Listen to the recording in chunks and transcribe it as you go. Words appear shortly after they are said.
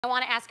I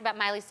want to ask about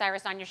Miley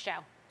Cyrus on your show.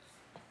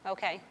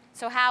 Okay.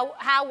 So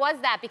how was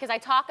that? Because I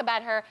talk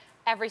about her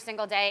every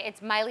single day.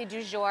 It's Miley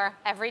du jour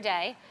every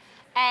day.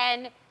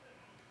 And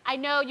I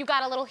know you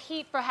got a little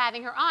heat for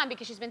having her on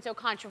because she's been so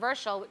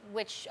controversial,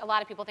 which a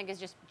lot of people think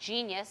is just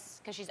genius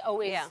because she's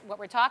always what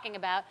we're talking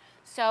about.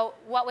 So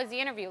what was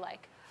the interview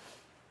like?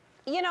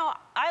 You know,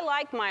 I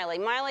like Miley.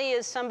 Miley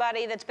is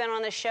somebody that's been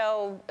on the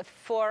show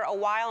for a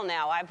while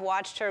now. I've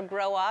watched her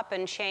grow up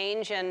and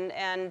change,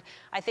 and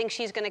I think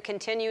she's going to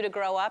continue to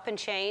grow up and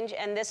change,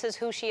 and this is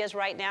who she is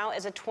right now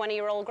as a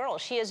 20-year-old girl.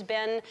 She has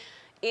been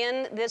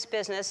in this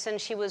business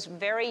since she was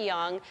very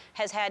young,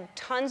 has had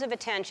tons of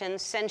attention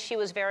since she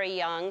was very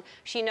young.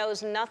 She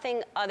knows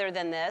nothing other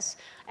than this.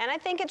 And I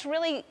think it's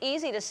really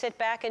easy to sit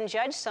back and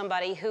judge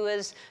somebody who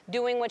is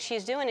doing what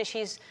she's doing. And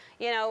she's,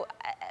 you know,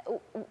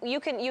 you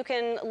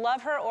can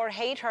love her or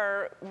hate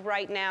her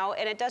right now,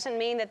 and it doesn't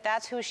mean that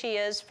that's who she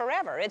is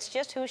forever. It's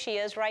just who she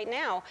is right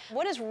now.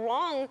 What is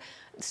wrong,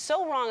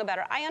 so wrong about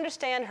her? I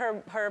understand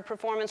her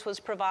performance was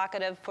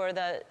provocative for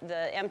the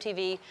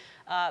MTV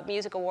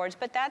Music Awards,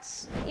 but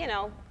that's, you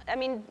know, I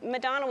mean,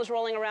 Madonna was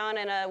rolling around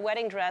in a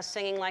wedding dress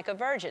singing like a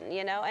virgin,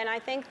 you know, and I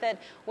think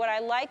that what I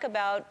like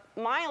about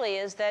Miley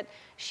is that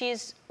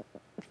she's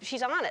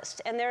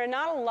honest, and there are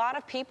not a lot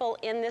of people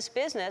in this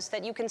business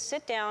that you can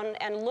sit down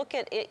and look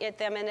at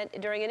them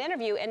during an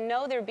interview and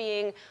know they're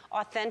being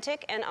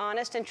authentic and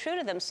honest and true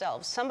to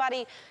themselves.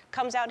 Somebody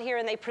comes out here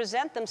and they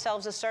present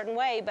themselves a certain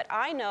way, but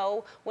I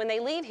know when they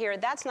leave here,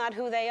 that's not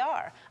who they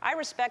are. I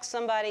respect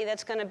somebody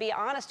that's going to be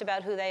honest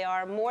about who they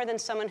are more than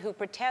someone who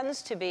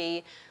pretends to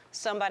be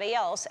somebody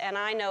else, and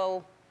I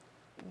know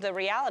the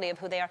reality of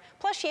who they are.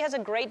 Plus, she has a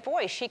great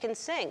voice. She can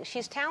sing.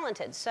 She's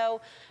talented.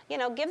 So, you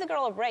know, give the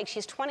girl a break.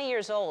 She's 20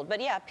 years old.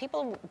 But yeah,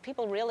 people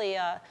really,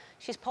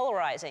 she's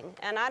polarizing.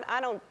 And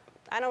I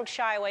don't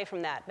shy away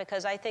from that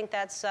because I think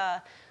that's,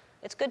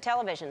 it's good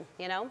television,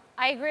 you know?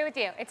 I agree with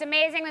you. It's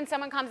amazing when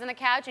someone comes on the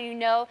couch and you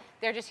know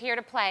they're just here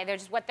to play. They're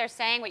just what they're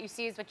saying, what you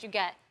see is what you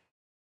get.